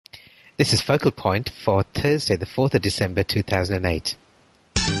This is Focal Point for Thursday, the 4th of December 2008.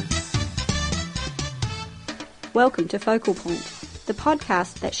 Welcome to Focal Point, the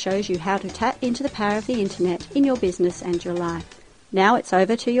podcast that shows you how to tap into the power of the internet in your business and your life. Now it's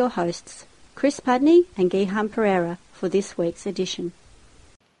over to your hosts, Chris Pudney and Gihan Pereira, for this week's edition.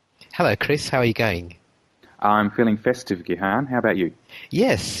 Hello, Chris. How are you going? I'm feeling festive, Gihan. How about you?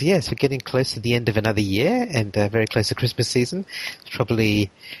 Yes. We're getting close to the end of another year and very close to Christmas season. It's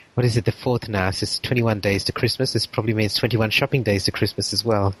probably, the 4th now? So it's 21 days to Christmas. This probably means 21 shopping days to Christmas as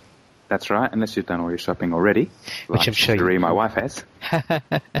well. That's right, unless you've done all your shopping already. Which I'm sure my wife has. So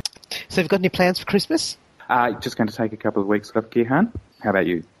have you got any plans for Christmas? Just going to take a couple of weeks off, Gihan. How about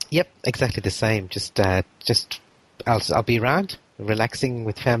you? Yep, exactly the same. I'll be around, relaxing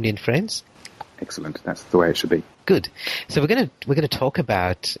with family and friends. Excellent. That's the way it should be. Good. So we're going to talk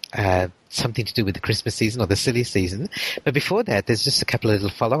about something to do with the Christmas season or the silly season. But before that, there's just a couple of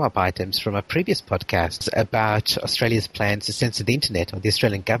little follow-up items from our previous podcasts about Australia's plans to censor the internet, or the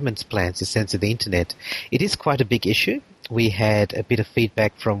Australian government's plans to censor the internet. It is quite a big issue. We had a bit of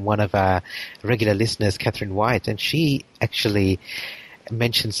feedback from one of our regular listeners, Catherine White, and she actually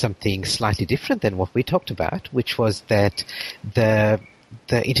mentioned something slightly different than what we talked about, which was that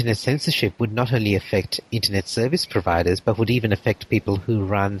the internet censorship would not only affect internet service providers, but would even affect people who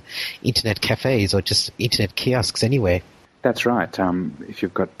run internet cafes or just internet kiosks anywhere. That's right. If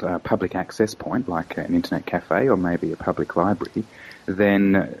you've got a public access point, like an internet cafe or maybe a public library,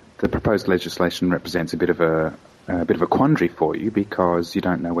 then the proposed legislation represents a bit of a quandary for you, because you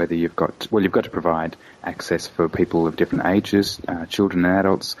don't know whether you've got to provide access for people of different ages, children and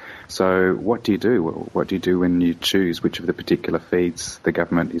adults. So what do you do? What do you do when you choose which of the particular feeds the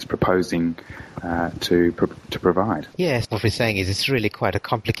government is proposing to provide? Yes, what we're saying is it's really quite a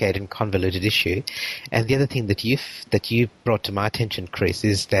complicated and convoluted issue. And the other thing that you brought to my attention, Chris,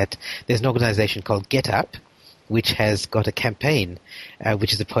 is that there's an organisation called GetUp, which has got a campaign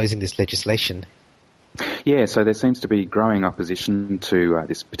which is opposing this legislation. Yeah, so there seems to be growing opposition to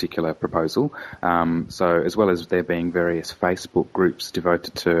this particular proposal. So as well as there being various Facebook groups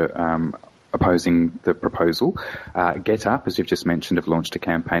devoted to opposing the proposal, GetUp, as you've just mentioned, have launched a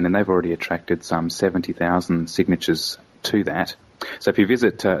campaign, and they've already attracted some 70,000 signatures to that. So if you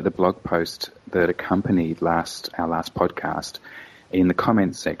visit the blog post that accompanied our last podcast, in the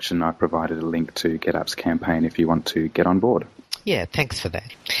comments section I provided a link to GetUp's campaign if you want to get on board. Yeah, thanks for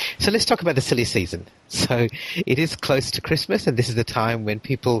that. So let's talk about the silly season. So it is close to Christmas, and this is the time when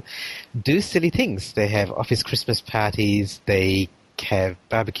people do silly things. They have office Christmas parties, they have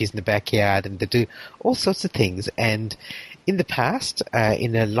barbecues in the backyard, and they do all sorts of things. And in the past,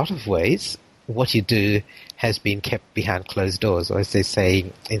 in a lot of ways, what you do has been kept behind closed doors, or as they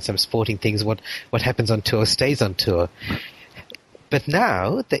say in some sporting things, what happens on tour stays on tour. But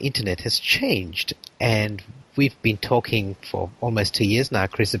now the internet has changed, and we've been talking for almost 2 years now,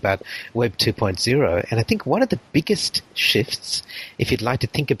 Chris, about Web 2.0, and I think one of the biggest shifts, if you'd like to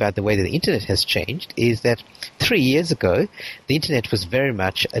think about the way that the internet has changed, is that 3 years ago, the internet was very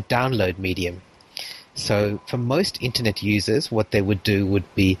much a download medium. So for most internet users, what they would do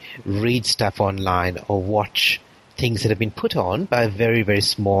would be read stuff online or watch things that have been put on by a very, very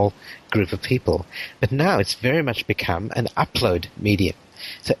small group of people. But now it's very much become an upload medium.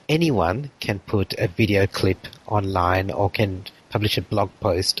 So anyone can put a video clip online or can publish a blog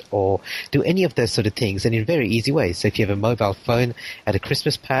post or do any of those sort of things, and in very easy ways. So if you have a mobile phone at a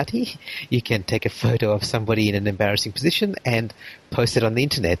Christmas party, you can take a photo of somebody in an embarrassing position and post it on the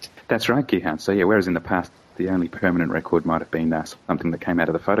internet. That's right, Gihan. So whereas in the past the only permanent record might have been something that came out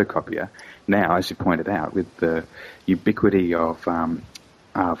of the photocopier, now, as you pointed out, with the ubiquity of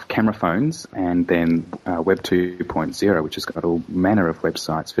camera phones and then Web 2.0, which has got all manner of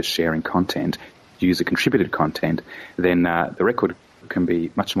websites for sharing content, user-contributed content, then the record can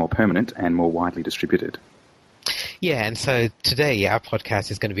be much more permanent and more widely distributed. Yeah, and so today our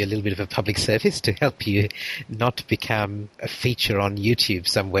podcast is going to be a little bit of a public service to help you not become a feature on YouTube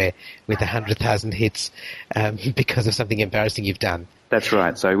somewhere with 100,000 hits because of something embarrassing you've done. That's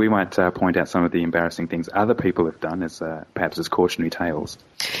right. So we might point out some of the embarrassing things other people have done as perhaps as cautionary tales.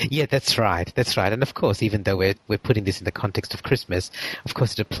 Yeah, that's right. That's right. And of course, even though we're putting this in the context of Christmas, of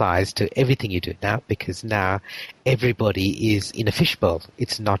course it applies to everything you do now, because now everybody is in a fishbowl.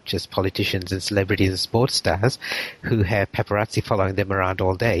 It's not just politicians and celebrities and sports stars who have paparazzi following them around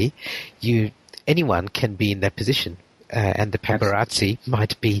all day. Anyone can be in that position. And the paparazzi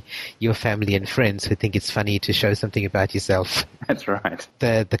might be your family and friends who think it's funny to show something about yourself. That's right.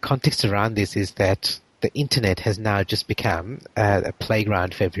 The context around this is that the internet has now just become a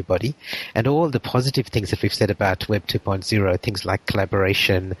playground for everybody, and all the positive things that we've said about Web 2.0, things like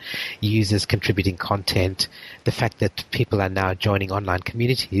collaboration, users contributing content, the fact that people are now joining online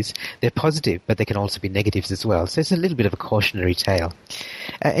communities, they're positive, but they can also be negatives as well. So it's a little bit of a cautionary tale.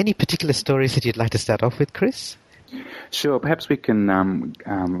 Any particular stories that you'd like to start off with, Chris? Sure. Perhaps we can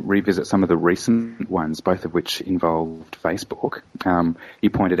revisit some of the recent ones, both of which involved Facebook. You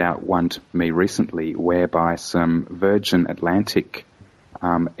pointed out one to me recently whereby some Virgin Atlantic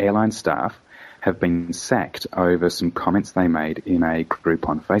airline staff have been sacked over some comments they made in a group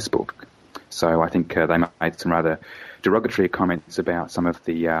on Facebook. So I think they made some rather derogatory comments about some of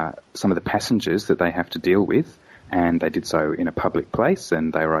the passengers that they have to deal with. And they did so in a public place,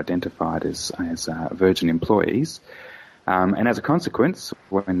 and they were identified as Virgin employees. And as a consequence,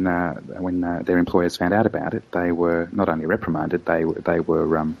 when their employers found out about it, they were not only reprimanded, they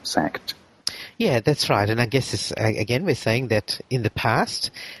were sacked. Yeah, that's right. And I guess again we're saying that in the past,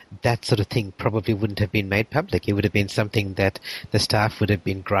 that sort of thing probably wouldn't have been made public. It would have been something that the staff would have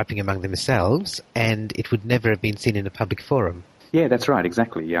been griping among themselves, and it would never have been seen in a public forum. Yeah, that's right,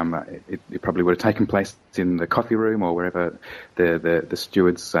 exactly. It probably would have taken place in the coffee room or wherever the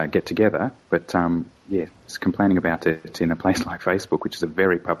stewards get together. But, it's complaining about it in a place like Facebook, which is a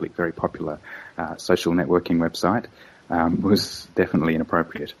very public, very popular social networking website, was definitely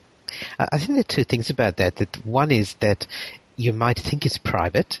inappropriate. I think there are two things about that. That one is that you might think it's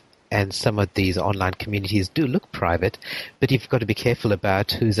private, and some of these online communities do look private, but you've got to be careful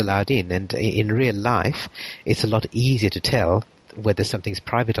about who's allowed in. And in real life, it's a lot easier to tell whether something's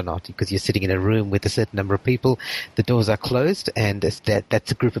private or not, because you're sitting in a room with a certain number of people, the doors are closed, and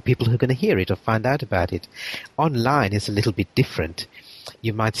that's a group of people who are going to hear it or find out about it. Online is a little bit different.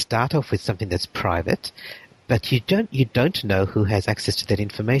 You might start off with something that's private, but you don't know who has access to that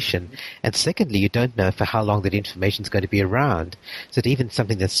information. And secondly, you don't know for how long that information is going to be around. So that even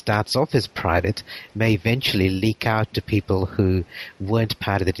something that starts off as private may eventually leak out to people who weren't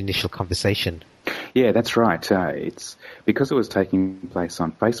part of that initial conversation. Yeah, that's right. It's because it was taking place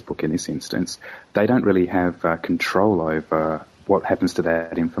on Facebook in this instance, they don't really have control over what happens to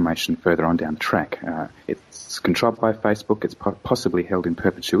that information further on down the track. It's controlled by Facebook. It's possibly held in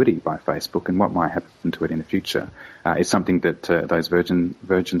perpetuity by Facebook, and what might happen to it in the future is something that those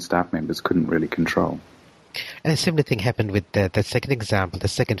Virgin staff members couldn't really control. And a similar thing happened with the second example. The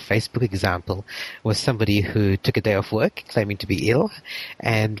second Facebook example was somebody who took a day off work claiming to be ill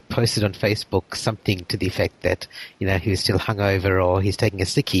and posted on Facebook something to the effect that, he was still hungover or he's taking a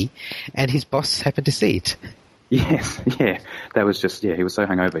sickie, and his boss happened to see it. Yes, yeah. That was just, he was so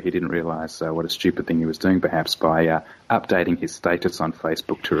hungover he didn't realise what a stupid thing he was doing, perhaps, by updating his status on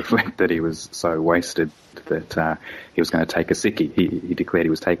Facebook to reflect that he was so wasted that he was going to take a sickie. He declared he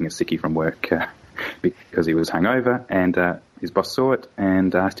was taking a sickie from work because he was hungover, and his boss saw it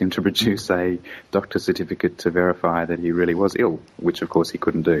and asked him to produce a doctor's certificate to verify that he really was ill, which of course he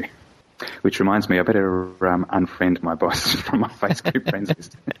couldn't do. Which reminds me, I better unfriend my boss from my Facebook friends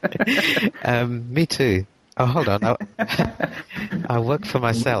list. Me too. Oh, hold on. I work for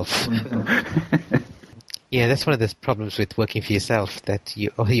myself. Yeah, that's one of the problems with working for yourself, that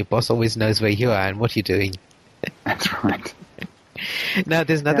your boss always knows where you are and what you're doing. That's right. Now,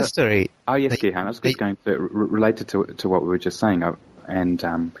 there's another story. Oh, yes, Gihan. I was just going to, related to what we were just saying,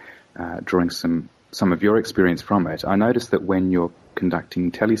 and drawing some of your experience from it, I noticed that when you're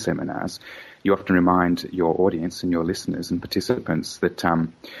conducting teleseminars, you often remind your audience and your listeners and participants that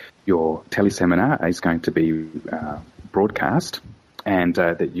your teleseminar is going to be broadcast, and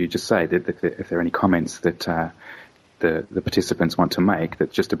that you just say that if there are any comments that the participants want to make,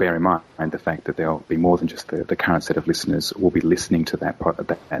 that just to bear in mind the fact that there'll be more than just the current set of listeners will be listening to that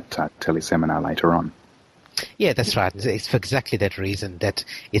teleseminar later on. Yeah, that's right. It's for exactly that reason, that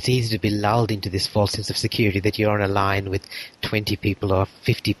it's easy to be lulled into this false sense of security that you're on a line with 20 people or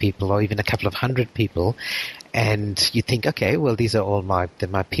 50 people or even a couple of hundred people, and you think, okay, well, these are all my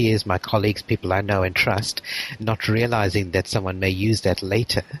peers, my colleagues, people I know and trust, not realizing that someone may use that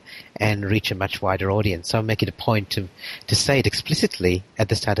later and reach a much wider audience. So I make it a point to say it explicitly at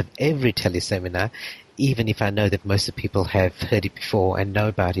the start of every teleseminar, even if I know that most of the people have heard it before and know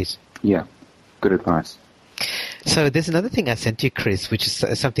about it. Yeah, good advice. So there's another thing I sent you, Chris, which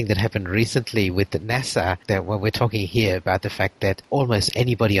is something that happened recently with NASA, that when we're talking here about the fact that almost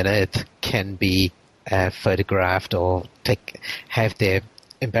anybody on Earth can be photographed or have their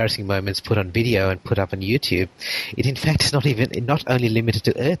embarrassing moments put on video and put up on YouTube. It in fact is not only limited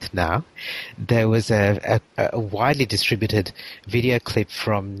to Earth now. There was a widely distributed video clip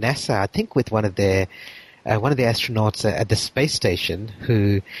from NASA, I think with one of the astronauts at the space station,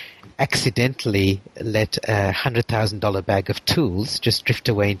 who accidentally let a $100,000 bag of tools just drift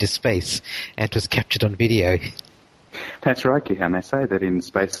away into space, and it was captured on video. That's right, Gihan. They say that in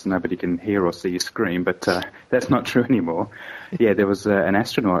space nobody can hear or see you scream, but that's not true anymore. Yeah, there was an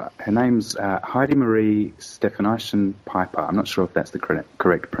astronaut. Her name's Heidi Marie Stephanischen Piper. I'm not sure if that's the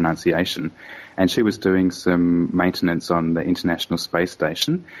correct pronunciation. And she was doing some maintenance on the International Space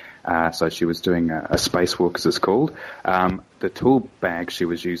Station. So she was doing a spacewalk, as it's called. The tool bag she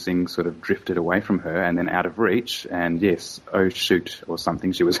was using sort of drifted away from her and then out of reach. And yes, oh shoot, or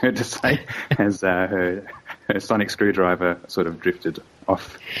something she was heard to say, as her sonic screwdriver sort of drifted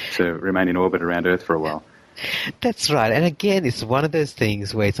off to remain in orbit around Earth for a while. That's right. And again, it's one of those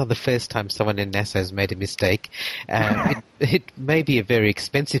things where it's not the first time someone in NASA has made a mistake. It may be a very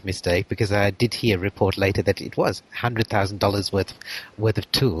expensive mistake, because I did hear a report later that it was $100,000 worth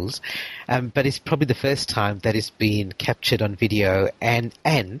of tools. But it's probably the first time that it's been captured on video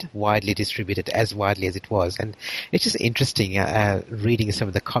and widely distributed, as widely as it was. And it's just interesting reading some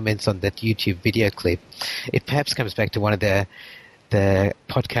of the comments on that YouTube video clip. It perhaps comes back to one of the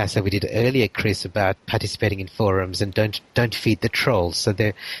podcast that we did earlier, Chris, about participating in forums and don't feed the trolls. So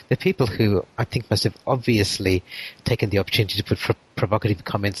they're people who I think must have obviously taken the opportunity to put provocative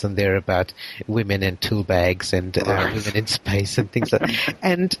comments on there about women and tool bags and women in space and things like that.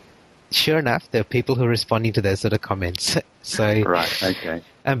 And sure enough, there are people who are responding to those sort of comments. So, right, okay.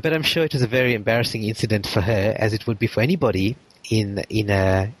 But I'm sure it was a very embarrassing incident for her, as it would be for anybody in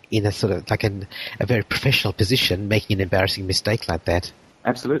a sort of like a very professional position, making an embarrassing mistake like that.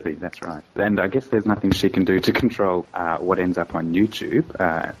 Absolutely, that's right. And I guess there's nothing she can do to control what ends up on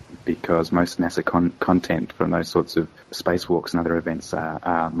YouTube, because most NASA content from those sorts of spacewalks and other events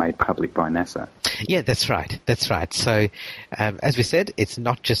are made public by NASA. Yeah, that's right. That's right. So, as we said, it's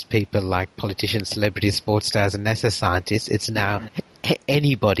not just people like politicians, celebrities, sports stars, and NASA scientists. It's now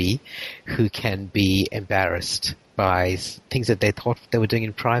anybody who can be embarrassed by things that they thought they were doing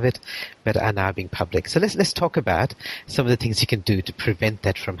in private but are now being public. So let's talk about some of the things you can do to prevent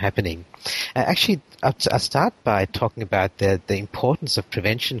that from happening. Actually, I'll start by talking about the importance of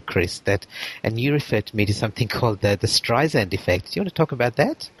prevention, Chris, and you referred to me to something called the Streisand effect. Do you want to talk about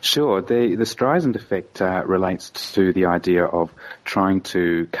that? Sure. The Streisand effect relates to the idea of trying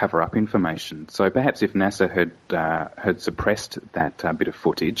to cover up information. So perhaps if NASA had suppressed that bit of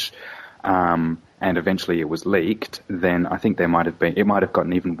footage, and eventually it was leaked, then I think it might have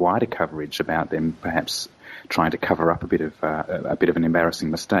gotten even wider coverage about them perhaps trying to cover up a bit of an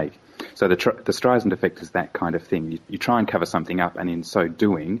embarrassing mistake. So the Streisand effect is that kind of thing. You try and cover something up, and in so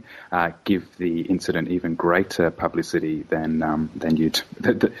doing, give the incident even greater publicity than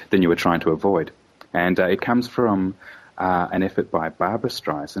you were trying to avoid. And it comes from an effort by Barbra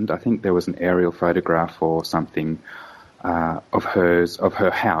Streisand. I think there was an aerial photograph or something of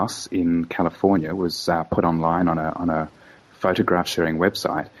her house in California was put online on a photograph sharing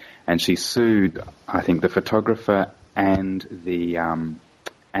website, and she sued, I think, the photographer and the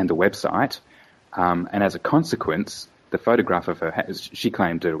website, and as a consequence, the photograph of her house, she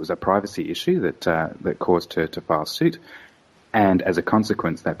claimed it was a privacy issue that caused her to file suit. And as a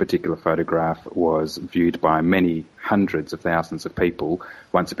consequence, that particular photograph was viewed by many hundreds of thousands of people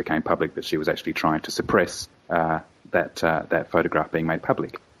once it became public that she was actually trying to suppress that photograph being made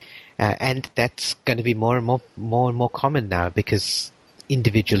public. And that's going to be more and more common now, because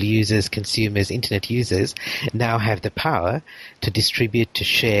individual users, consumers, internet users now have the power to distribute, to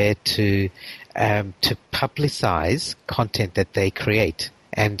share, to publicize content that they create.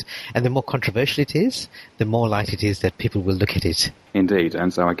 And the more controversial it is, the more likely it is that people will look at it. Indeed,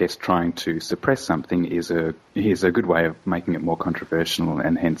 and so I guess trying to suppress something is a good way of making it more controversial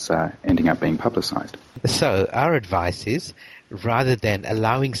and hence ending up being publicised. So our advice is, rather than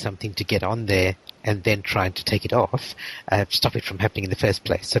allowing something to get on there and then trying to take it off, stop it from happening in the first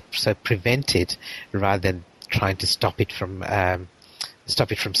place. So prevent it rather than trying to stop it from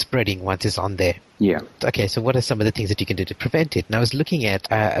spreading once it's on there. Yeah. Okay, so what are some of the things that you can do to prevent it? And I was looking at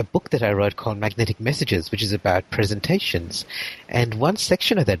a book that I wrote called Magnetic Messages, which is about presentations. And one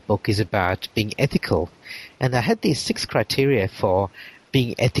section of that book is about being ethical. And I had these 6 criteria for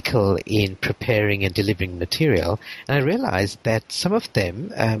being ethical in preparing and delivering material. And I realized that some of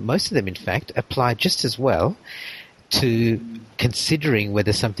them, most of them in fact, apply just as well to considering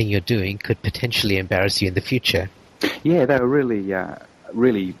whether something you're doing could potentially embarrass you in the future. Yeah, they were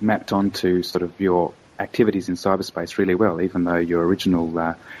really mapped onto sort of your activities in cyberspace really well, even though your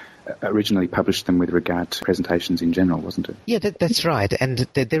originally published them with regard to presentations in general, wasn't it? Yeah, that's right. And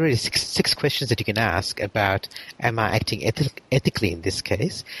there are six questions that you can ask about, am I acting ethically in this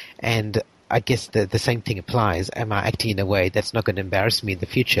case? And I guess the same thing applies. Am I acting in a way that's not going to embarrass me in the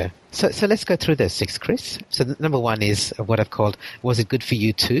future? So let's go through those 6, Chris. So number 1 is what I've called, was it good for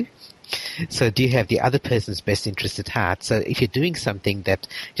you too? So do you have the other person's best interest at heart? So if you're doing something that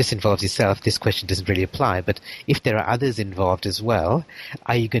just involves yourself, this question doesn't really apply. But if there are others involved as well,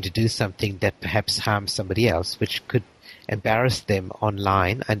 are you going to do something that perhaps harms somebody else, which could embarrass them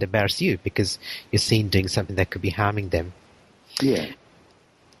online and embarrass you because you're seen doing something that could be harming them? Yeah.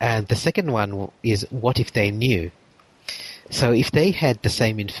 And the second one is, what if they knew? So if they had the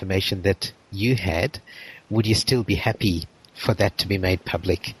same information that you had, would you still be happy for that to be made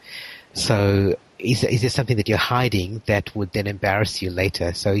public? So is there something that you're hiding that would then embarrass you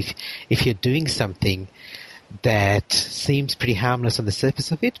later? So if you're doing something that seems pretty harmless on the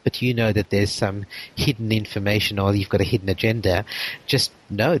surface of it, but you know that there's some hidden information or you've got a hidden agenda, just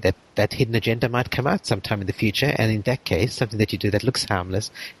know that that hidden agenda might come out sometime in the future, and in that case, something that you do that looks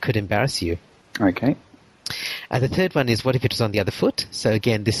harmless could embarrass you. Okay. And the third one is, what if it was on the other foot? So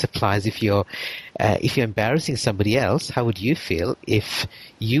again, this applies if you're embarrassing somebody else. How would you feel if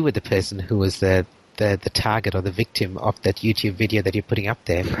you were the person who was the target or the victim of that YouTube video that you're putting up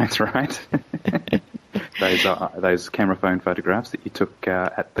there? That's right. Those camera phone photographs that you took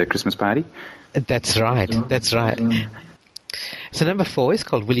at the Christmas party. That's right. That's right. So number 4 is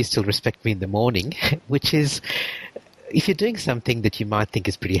called, will you still respect me in the morning? Which is, if you're doing something that you might think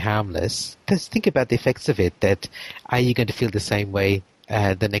is pretty harmless, just think about the effects of it. That are you going to feel the same way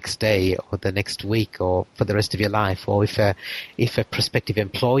the next day or the next week or for the rest of your life? Or if a prospective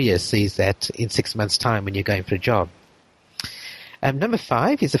employer sees that in 6 months' time when you're going for a job? Number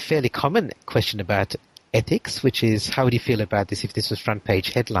 5 is a fairly common question about ethics, which is, how would you feel about this if this was front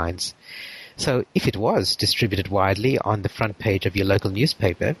page headlines? So if it was distributed widely on the front page of your local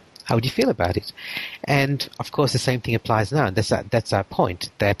newspaper, how would you feel about it? And of course, the same thing applies now. And that's our point,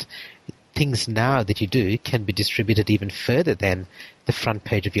 that things now that you do can be distributed even further than the front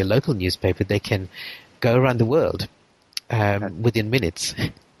page of your local newspaper. They can go around the world within minutes.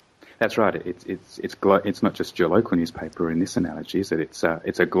 That's right. It's not just your local newspaper in this analogy, is that it's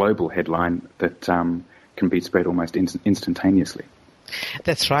a global headline that can be spread almost instantaneously.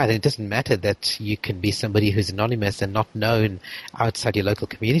 That's right. And it doesn't matter that you can be somebody who's anonymous and not known outside your local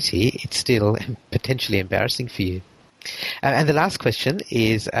community. It's still potentially embarrassing for you. And the last question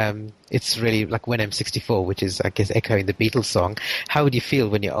is, it's really like When I'm 64, which is, I guess, echoing the Beatles song. How would you feel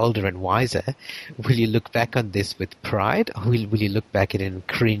when you're older and wiser? Will you look back on this with pride, or will you look back at it and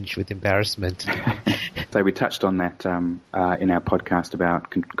cringe with embarrassment? So we touched on that in our podcast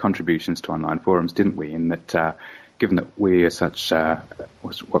about contributions to online forums, didn't we? In that, given that we are such,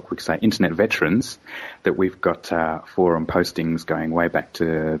 what we say, internet veterans, that we've got forum postings going way back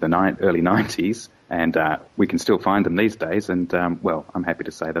to the early 90s, and we can still find them these days. And, well, I'm happy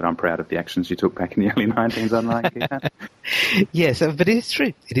to say that I'm proud of the actions you took back in the early 90s, unlike you. Yes, but it is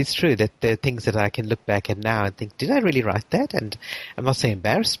true. It is true that there are things that I can look back at now and think, did I really write that? And I'm not saying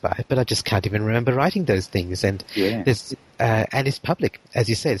embarrassed by it, but I just can't even remember writing those things. And and it's public. As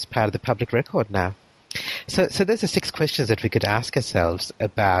you said, it's part of the public record now. So those are 6 questions that we could ask ourselves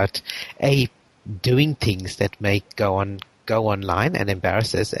about doing things that may go online and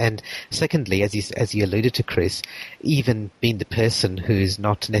embarrass us, and secondly, as you alluded to, Chris, even being the person who's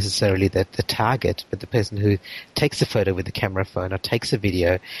not necessarily the target, but the person who takes a photo with a camera phone or takes a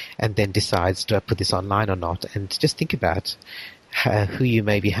video and then decides, do I put this online or not? And just think about who you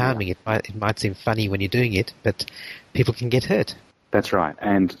may be harming. It might seem funny when you're doing it, but people can get hurt. That's right.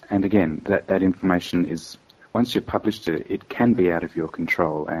 And again, that information is, once you've published it, it can be out of your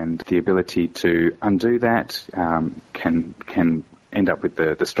control, and the ability to undo that can end up with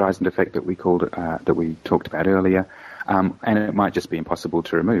the Streisand effect that we talked about earlier, and it might just be impossible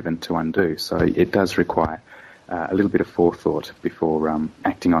to remove and to undo. So it does require a little bit of forethought before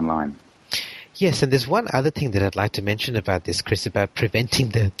acting online. Yes, and there's one other thing that I'd like to mention about this, Chris, about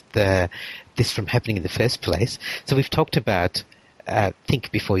preventing this from happening in the first place. So we've talked about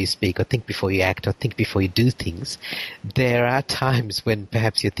think before you speak, or think before you act, or think before you do things. There are times when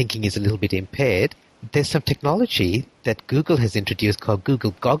perhaps your thinking is a little bit impaired. There's some technology that Google has introduced called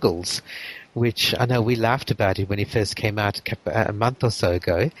Google Goggles, which I know we laughed about it when it first came out a month or so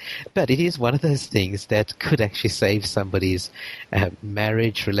ago, but it is one of those things that could actually save somebody's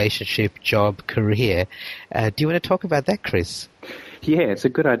marriage, relationship, job, career. Do you want to talk about that, Chris? Yeah, it's a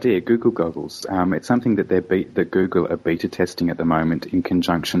good idea, Google Goggles. It's something that that Google are beta testing at the moment in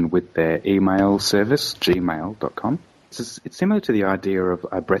conjunction with their email service, gmail.com. It's similar to the idea of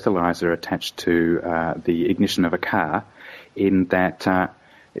a breathalyzer attached to the ignition of a car, in that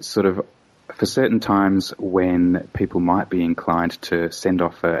it's sort of for certain times when people might be inclined to send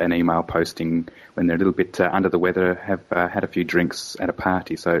off an email posting when they're a little bit under the weather, have had a few drinks at a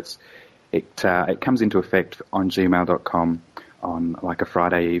party. So it comes into effect on gmail.com on like a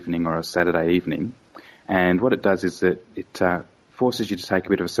Friday evening or a Saturday evening. And what it does is that it forces you to take a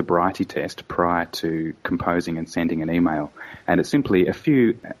bit of a sobriety test prior to composing and sending an email. And it's simply a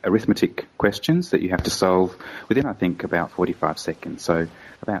few arithmetic questions that you have to solve within, I think, about 45 seconds. So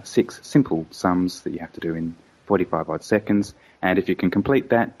about 6 simple sums that you have to do in 45 odd seconds. And if you can complete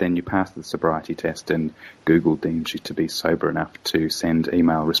that, then you pass the sobriety test and Google deems you to be sober enough to send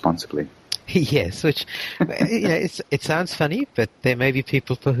email responsibly. Yes, which, it sounds funny, but there may be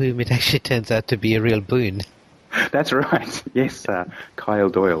people for whom it actually turns out to be a real boon. That's right. Yes, Kyle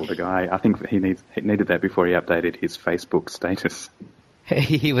Doyle, the guy, I think he needed that before he updated his Facebook status.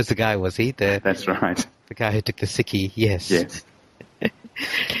 He was the guy, was he? That's right. The guy who took the sickie, yes. Yes.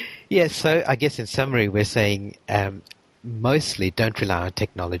 Yes, so I guess in summary we're saying mostly don't rely on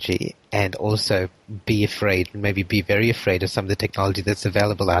technology, and also be afraid, maybe be very afraid of some of the technology that's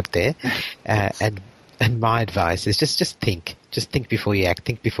available out there. And my advice is just think. Just think before you act,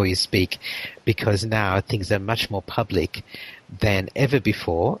 think before you speak, because now things are much more public than ever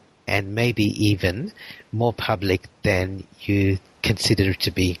before, and maybe even more public than you consider it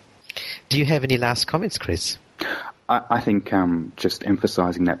to be. Do you have any last comments, Chris? I think just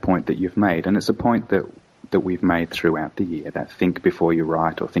emphasising that point that you've made, and it's a point that we've made throughout the year, that think before you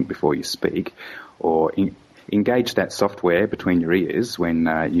write or think before you speak, or engage that software between your ears when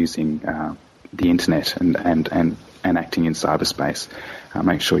using the internet and acting in cyberspace.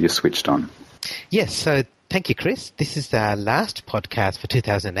 Make sure you're switched on. Yes, so thank you, Chris. This is our last podcast for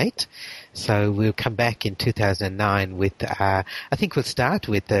 2008. So we'll come back in 2009 with, I think we'll start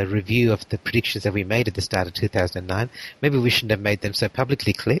with a review of the predictions that we made at the start of 2009. Maybe we shouldn't have made them so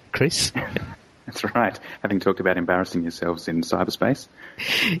publicly, Chris. That's right, having talked about embarrassing yourselves in cyberspace.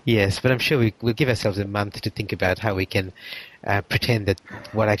 Yes, but I'm sure we'll give ourselves a month to think about how we can pretend that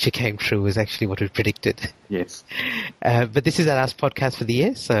what actually came true was actually what we predicted. Yes. But this is our last podcast for the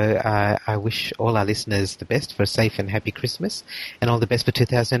year, so I wish all our listeners the best for a safe and happy Christmas, and all the best for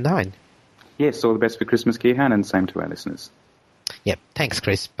 2009. Yes, all the best for Christmas, Gihan, and same to our listeners. Yep, thanks,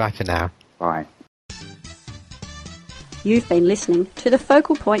 Chris. Bye for now. Bye. You've been listening to the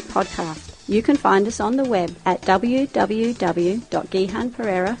Focal Point podcast. You can find us on the web at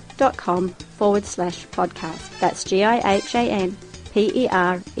www.gihanperera.com/podcast. That's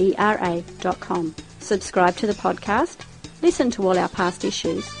GIHANPERERA.com. Subscribe to the podcast, listen to all our past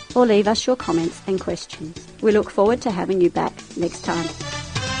issues, or leave us your comments and questions. We look forward to having you back next time.